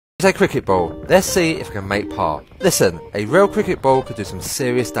It's a cricket ball. Let's see if I can make par. Listen, a real cricket ball could do some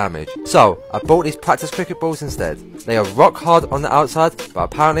serious damage. So, I bought these practice cricket balls instead. They are rock hard on the outside, but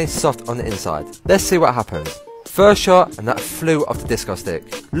apparently soft on the inside. Let's see what happens. First shot, and that flew off the disco stick.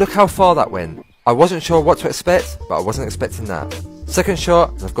 Look how far that went. I wasn't sure what to expect, but I wasn't expecting that. Second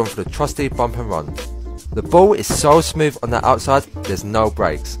shot, and I've gone for the trusty bump and run. The ball is so smooth on the outside, there's no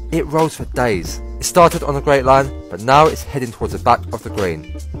breaks. It rolls for days. It started on a great line, but now it's heading towards the back of the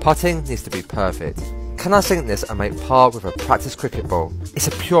green. Putting needs to be perfect. Can I sink this and make par with a practice cricket ball? It's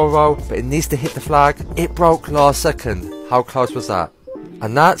a pure roll, but it needs to hit the flag. It broke last second. How close was that?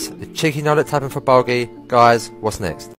 And that's the cheeky nugget tapping for bogey. Guys, what's next?